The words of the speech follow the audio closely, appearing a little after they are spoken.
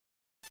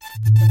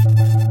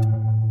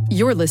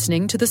You're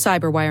listening to the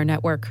Cyberwire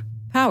Network,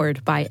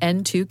 powered by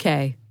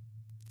N2K.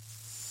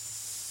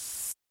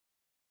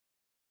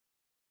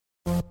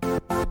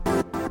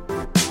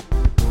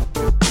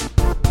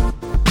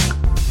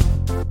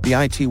 The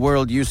IT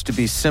world used to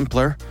be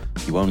simpler.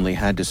 You only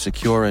had to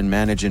secure and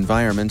manage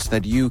environments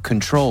that you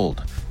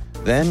controlled.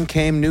 Then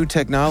came new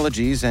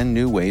technologies and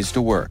new ways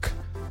to work.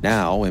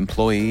 Now,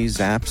 employees,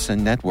 apps,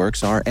 and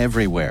networks are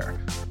everywhere.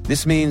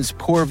 This means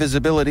poor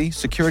visibility,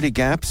 security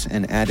gaps,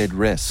 and added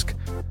risk.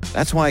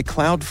 That's why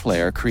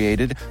Cloudflare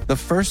created the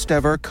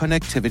first-ever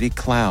connectivity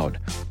cloud.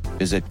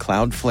 Visit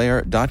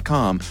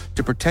cloudflare.com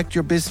to protect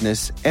your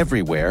business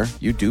everywhere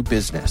you do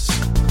business.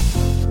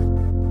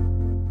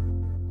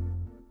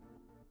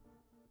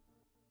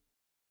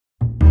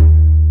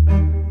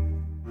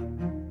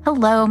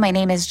 Hello, my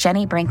name is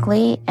Jenny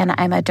Brinkley, and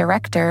I'm a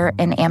director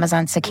in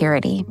Amazon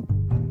Security.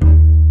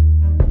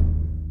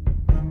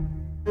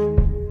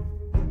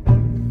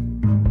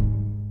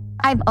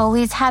 I've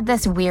always had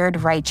this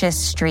weird righteous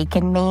streak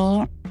in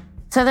me.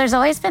 So there's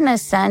always been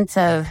this sense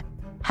of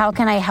how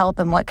can I help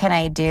and what can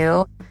I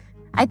do?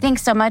 I think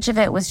so much of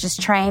it was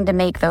just trying to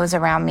make those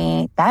around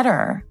me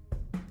better.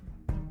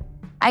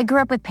 I grew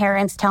up with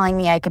parents telling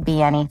me I could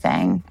be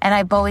anything, and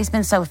I've always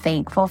been so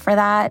thankful for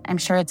that. I'm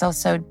sure it's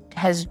also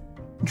has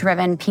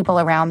driven people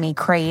around me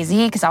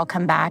crazy because I'll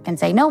come back and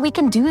say, no, we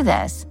can do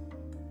this.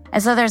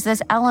 And so there's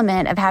this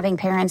element of having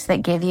parents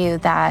that give you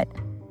that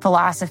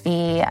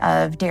philosophy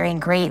of daring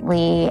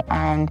greatly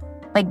and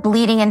like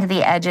bleeding into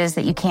the edges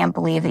that you can't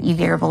believe that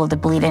you're able to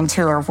bleed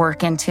into or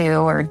work into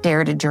or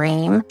dare to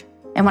dream.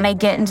 And when I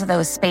get into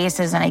those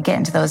spaces and I get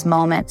into those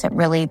moments, it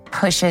really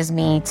pushes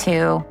me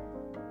to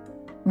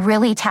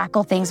really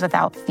tackle things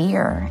without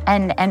fear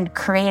and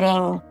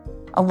creating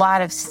a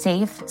lot of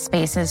safe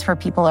spaces for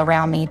people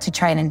around me to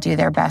try and do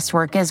their best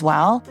work as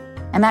well.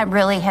 And that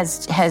really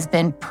has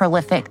been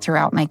prolific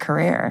throughout my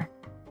career.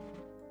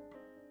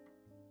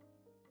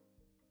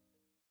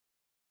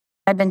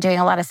 I've been doing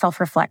a lot of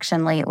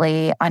self-reflection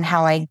lately on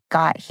how I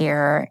got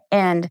here.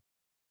 And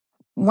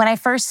when I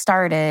first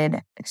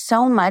started,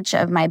 so much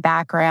of my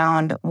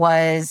background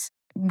was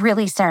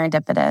really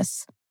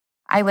serendipitous.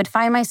 I would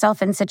find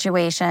myself in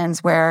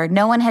situations where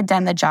no one had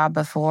done the job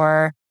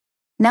before.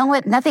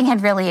 Nothing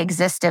had really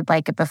existed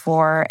like it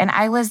before. And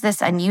I was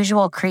this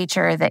unusual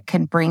creature that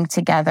could bring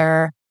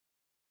together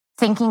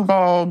thinking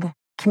big,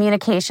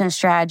 communication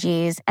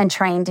strategies, and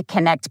trying to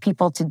connect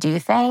people to do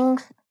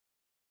things.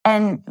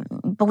 And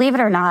believe it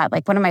or not,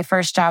 like one of my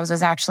first jobs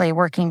was actually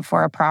working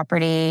for a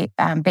property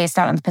based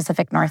out in the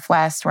Pacific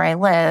Northwest where I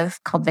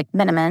live called Vic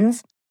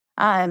Minimans.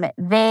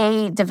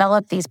 They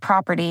develop these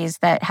properties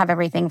that have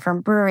everything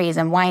from breweries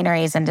and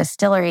wineries and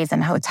distilleries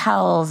and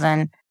hotels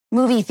and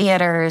movie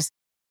theaters,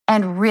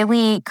 and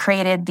really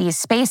created these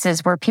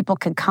spaces where people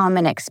could come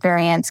and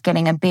experience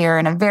getting a beer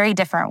in a very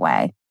different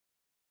way.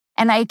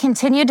 And I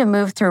continued to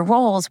move through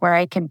roles where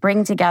I could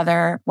bring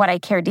together what I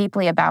care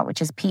deeply about, which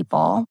is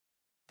people,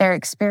 their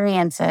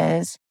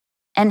experiences,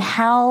 and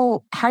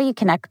how you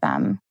connect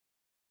them.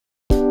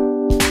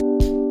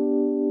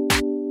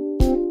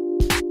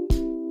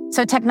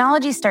 So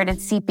technology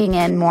started seeping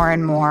in more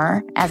and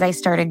more as I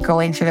started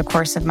going through the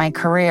course of my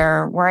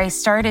career, where I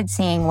started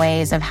seeing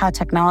ways of how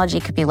technology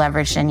could be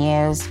leveraged and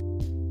used.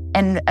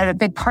 And a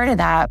big part of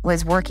that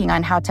was working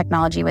on how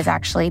technology was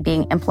actually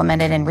being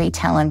implemented in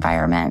retail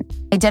environment.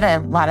 I did a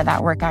lot of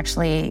that work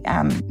actually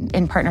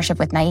in partnership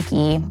with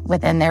Nike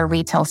within their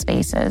retail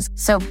spaces.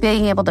 So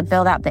being able to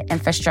build out the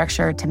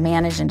infrastructure to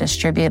manage and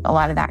distribute a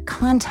lot of that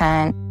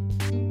content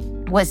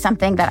was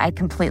something that I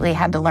completely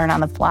had to learn on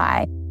the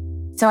fly.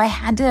 So I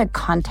had to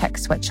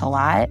context switch a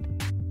lot.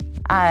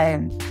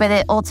 But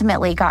it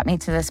ultimately got me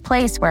to this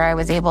place where I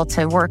was able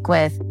to work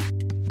with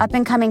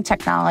up-and-coming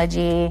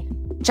technology,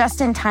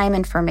 just-in-time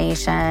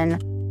information,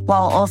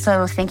 while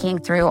also thinking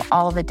through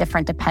all the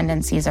different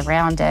dependencies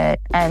around it.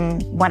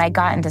 And when I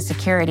got into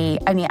security,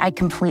 I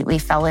completely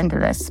fell into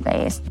this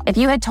space. If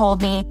you had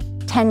told me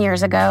 10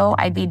 years ago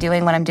I'd be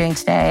doing what I'm doing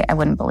today, I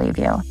wouldn't believe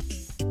you.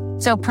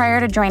 So prior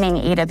to joining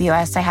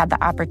AWS, I had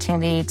the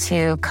opportunity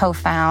to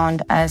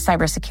co-found a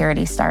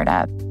cybersecurity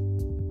startup.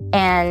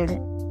 And,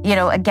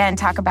 again,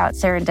 talk about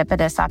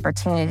serendipitous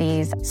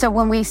opportunities. So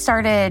when we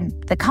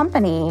started the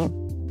company,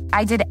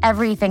 I did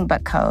everything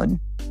but code.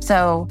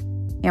 So,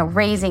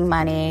 raising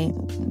money,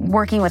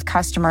 working with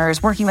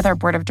customers, working with our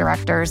board of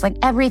directors, like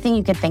everything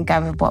you could think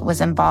of what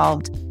was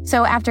involved.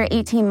 So after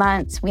 18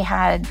 months, we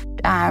had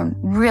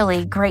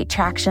really great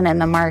traction in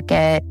the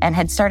market and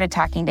had started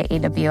talking to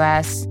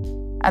AWS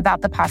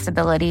about the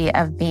possibility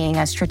of being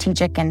a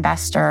strategic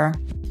investor.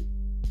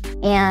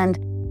 And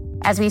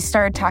as we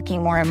started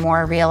talking more and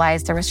more,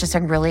 realized there was just a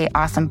really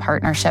awesome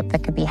partnership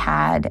that could be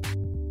had.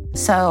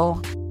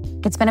 So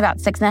it's been about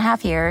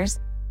 6.5 years.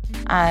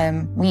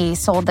 We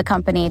sold the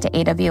company to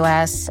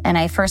AWS, and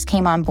I first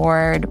came on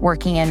board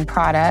working in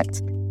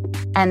product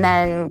and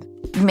then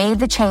made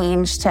the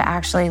change to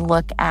actually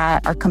look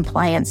at our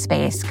compliance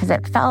space because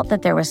it felt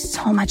that there was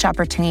so much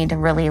opportunity to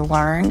really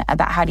learn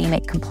about how do you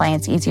make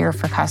compliance easier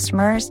for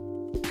customers.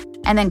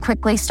 and then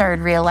quickly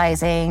started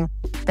realizing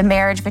the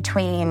marriage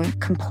between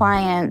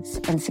compliance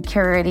and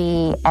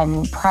security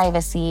and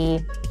privacy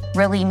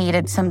really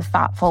needed some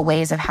thoughtful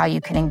ways of how you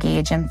can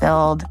engage and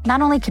build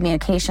not only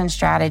communication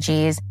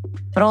strategies,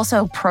 but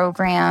also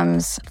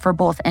programs for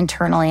both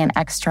internally and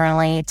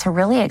externally to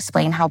really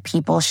explain how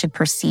people should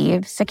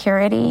perceive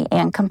security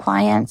and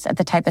compliance at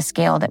the type of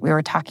scale that we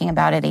were talking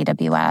about at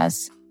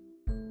AWS.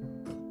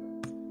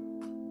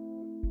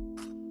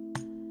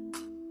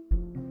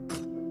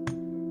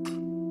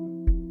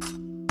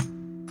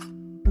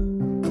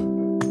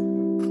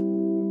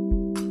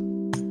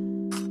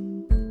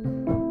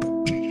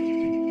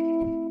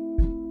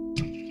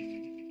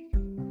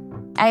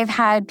 I've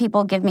had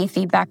people give me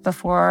feedback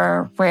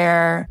before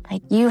where,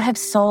 like, you have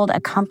sold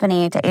a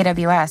company to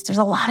AWS. There's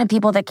a lot of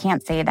people that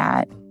can't say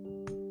that.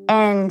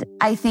 And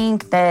I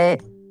think that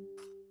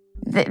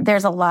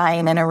there's a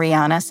line in a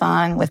Rihanna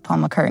song with Paul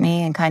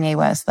McCartney and Kanye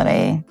West that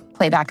I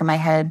play back in my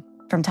head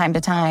from time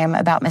to time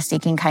about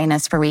mistaking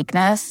kindness for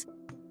weakness.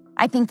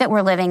 I think that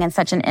we're living in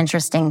such an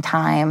interesting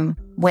time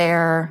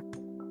where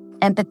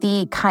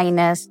empathy,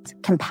 kindness,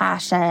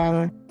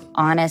 compassion,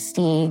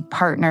 honesty,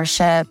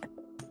 partnership,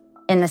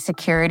 in the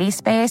security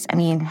space, I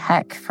mean,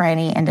 heck, for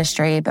any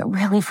industry, but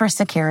really for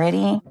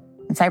security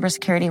and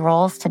cybersecurity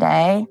roles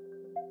today,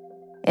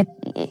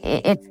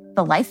 it's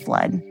the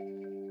lifeblood.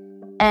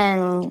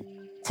 And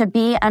to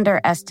be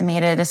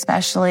underestimated,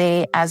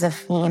 especially as a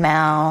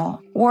female,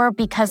 or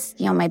because,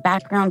 my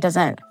background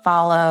doesn't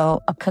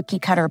follow a cookie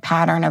cutter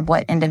pattern of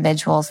what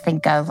individuals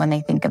think of when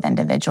they think of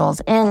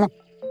individuals in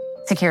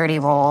security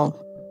roles,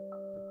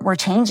 we're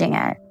changing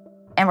it.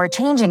 And we're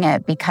changing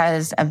it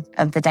because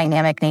of the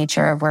dynamic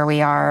nature of where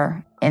we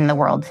are in the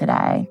world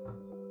today.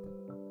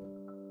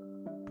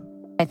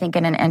 I think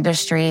in an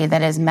industry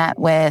that is met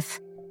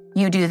with,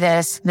 you do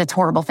this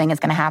horrible thing is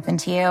going to happen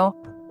to you,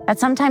 that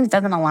sometimes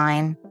doesn't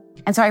align.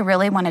 And so I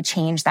really want to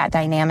change that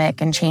dynamic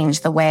and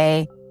change the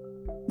way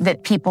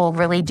that people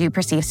really do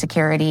perceive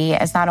security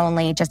as not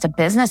only just a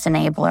business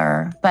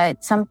enabler, but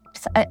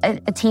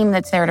a team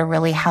that's there to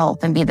really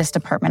help and be this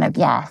department of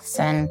yes.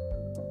 And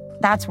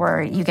that's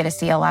where you get to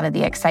see a lot of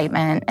the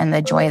excitement and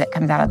the joy that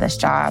comes out of this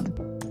job.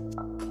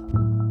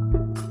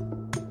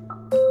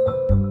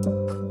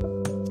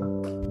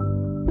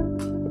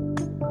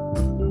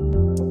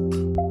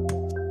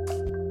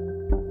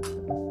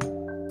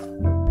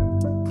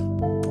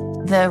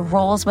 The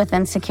roles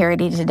within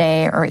security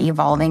today are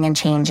evolving and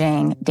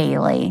changing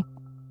daily.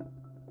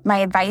 My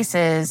advice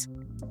is,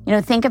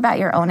 think about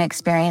your own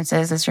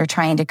experiences as you're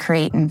trying to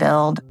create and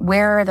build.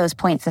 Where are those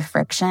points of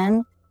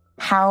friction?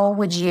 How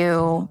would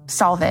you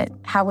solve it?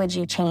 How would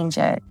you change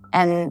it?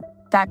 And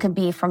that could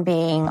be from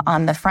being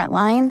on the front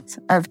lines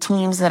of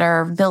teams that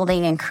are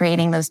building and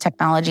creating those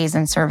technologies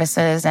and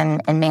services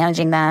and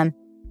managing them.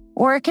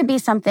 Or it could be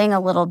something a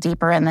little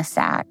deeper in the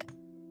stack.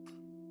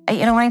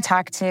 When I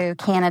talk to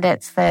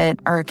candidates that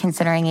are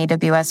considering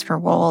AWS for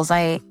roles,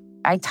 I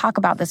talk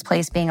about this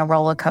place being a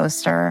roller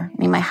coaster.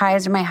 I mean, my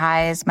highs are my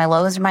highs, my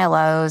lows are my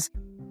lows.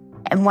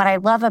 And what I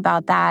love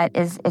about that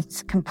is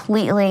it's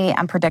completely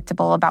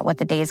unpredictable about what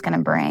the day is going to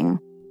bring.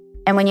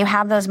 And when you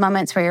have those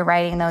moments where you're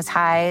riding those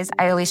highs,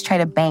 I always try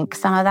to bank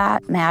some of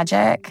that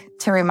magic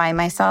to remind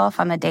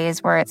myself on the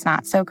days where it's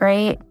not so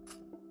great.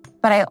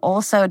 But I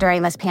also,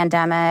 during this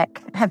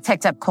pandemic, have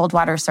picked up cold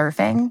water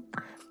surfing.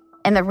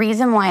 And the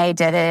reason why I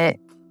did it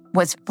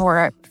was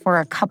for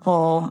a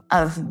couple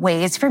of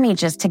ways for me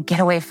just to get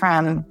away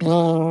from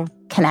being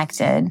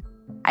connected.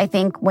 I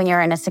think when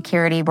you're in a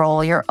security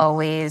role, you're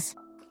always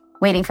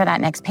waiting for that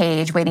next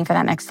page, waiting for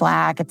that next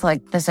Slack. It's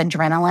like this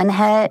adrenaline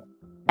hit.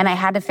 And I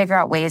had to figure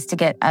out ways to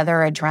get other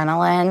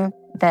adrenaline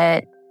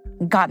that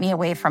got me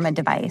away from a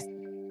device.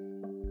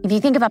 If you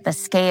think about the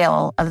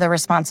scale of the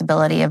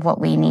responsibility of what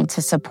we need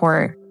to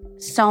support,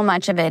 so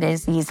much of it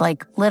is these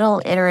like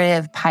little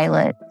iterative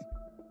pilots.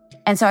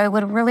 And so I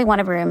would really want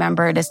to be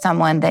remembered as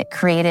someone that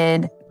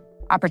created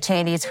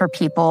opportunities for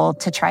people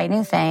to try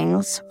new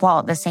things while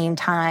at the same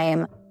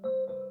time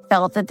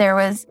felt that there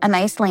was a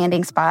nice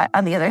landing spot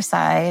on the other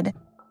side,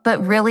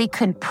 but really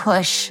could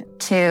push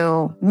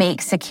to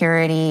make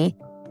security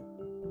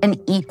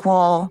an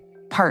equal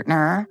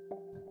partner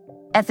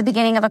at the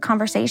beginning of a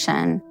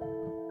conversation.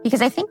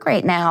 Because I think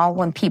right now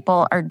when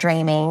people are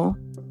dreaming,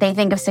 they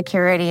think of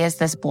security as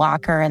this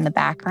blocker in the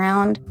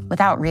background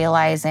without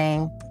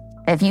realizing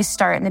that if you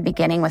start in the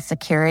beginning with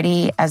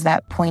security as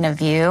that point of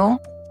view,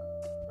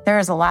 there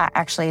is a lot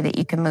actually that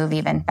you can move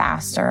even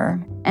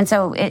faster. And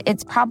so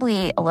it's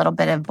probably a little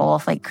bit of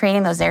both, like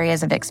creating those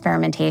areas of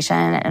experimentation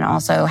and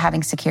also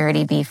having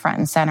security be front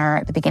and center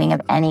at the beginning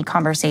of any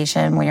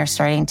conversation when you're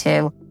starting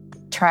to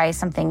try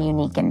something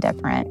unique and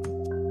different.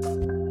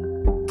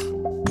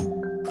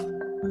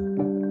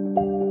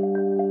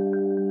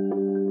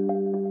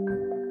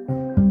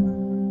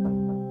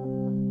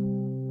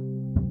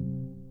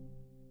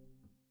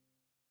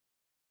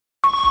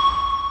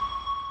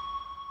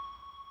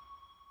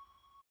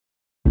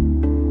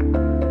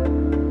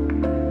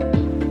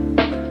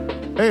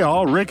 Hey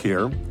all, Rick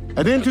here.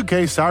 At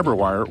N2K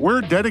Cyberwire,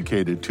 we're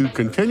dedicated to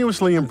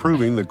continuously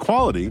improving the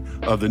quality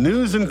of the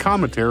news and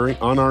commentary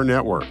on our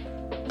network.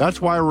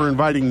 That's why we're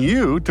inviting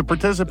you to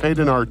participate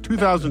in our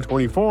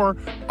 2024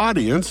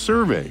 audience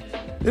survey.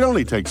 It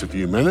only takes a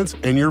few minutes,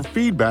 and your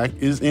feedback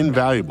is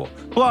invaluable.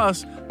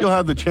 Plus, you'll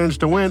have the chance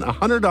to win a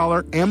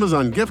 $100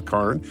 Amazon gift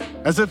card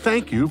as a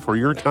thank you for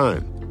your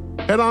time.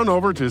 Head on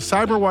over to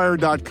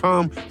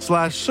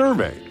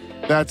cyberwire.com/survey.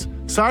 That's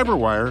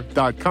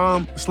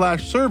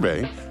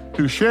cyberwire.com/survey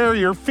to share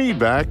your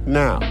feedback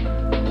now.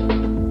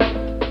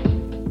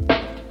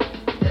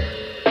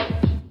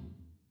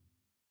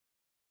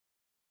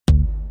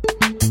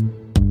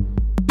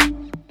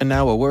 And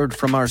now a word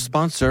from our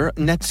sponsor,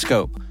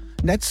 Netskope.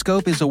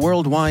 Netskope is a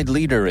worldwide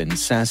leader in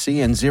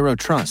SASE and Zero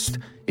Trust.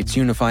 Its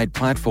unified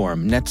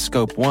platform,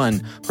 Netskope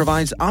One,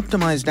 provides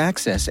optimized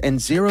access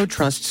and Zero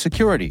Trust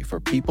security for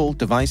people,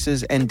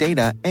 devices, and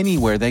data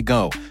anywhere they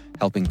go,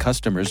 helping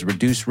customers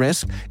reduce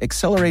risk,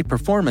 accelerate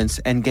performance,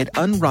 and get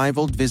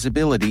unrivaled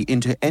visibility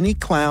into any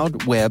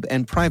cloud, web,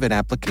 and private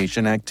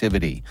application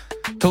activity.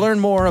 To learn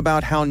more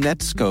about how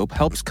Netskope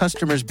helps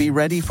customers be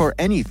ready for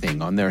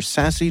anything on their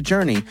SASE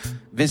journey,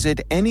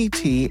 visit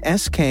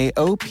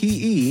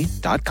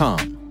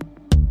netskope.com.